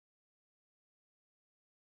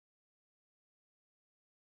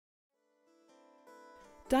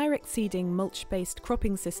Direct seeding mulch-based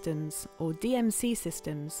cropping systems, or DMC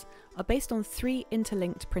systems, are based on three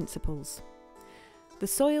interlinked principles. The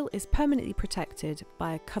soil is permanently protected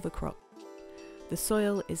by a cover crop. The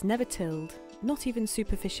soil is never tilled, not even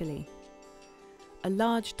superficially. A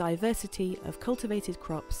large diversity of cultivated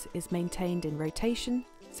crops is maintained in rotation,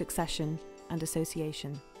 succession, and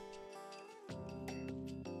association.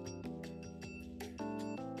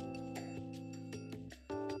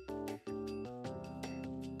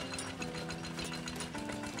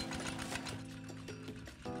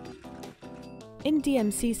 In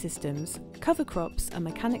DMC systems, cover crops are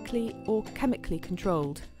mechanically or chemically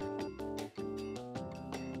controlled.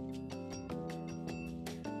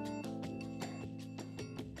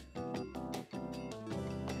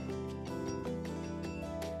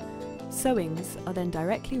 Sowings are then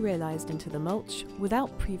directly realised into the mulch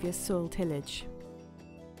without previous soil tillage.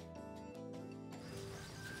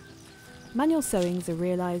 Manual sowings are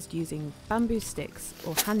realised using bamboo sticks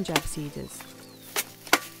or hand jab seeders.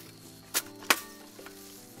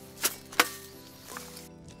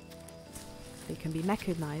 They can be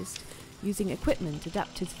mechanised using equipment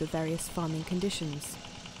adapted to the various farming conditions.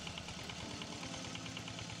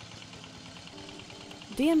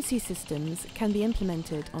 DMC systems can be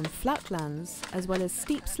implemented on flat lands as well as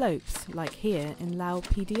steep slopes like here in Laos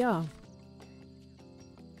PDR.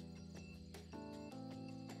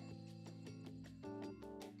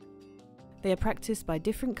 They are practiced by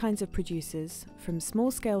different kinds of producers, from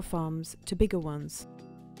small-scale farms to bigger ones.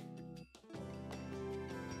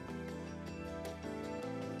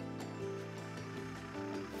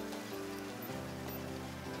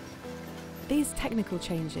 These technical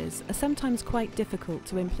changes are sometimes quite difficult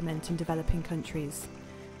to implement in developing countries.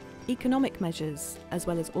 Economic measures, as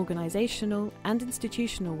well as organisational and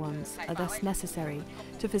institutional ones, are thus necessary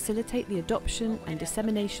to facilitate the adoption and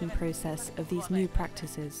dissemination process of these new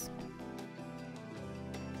practices.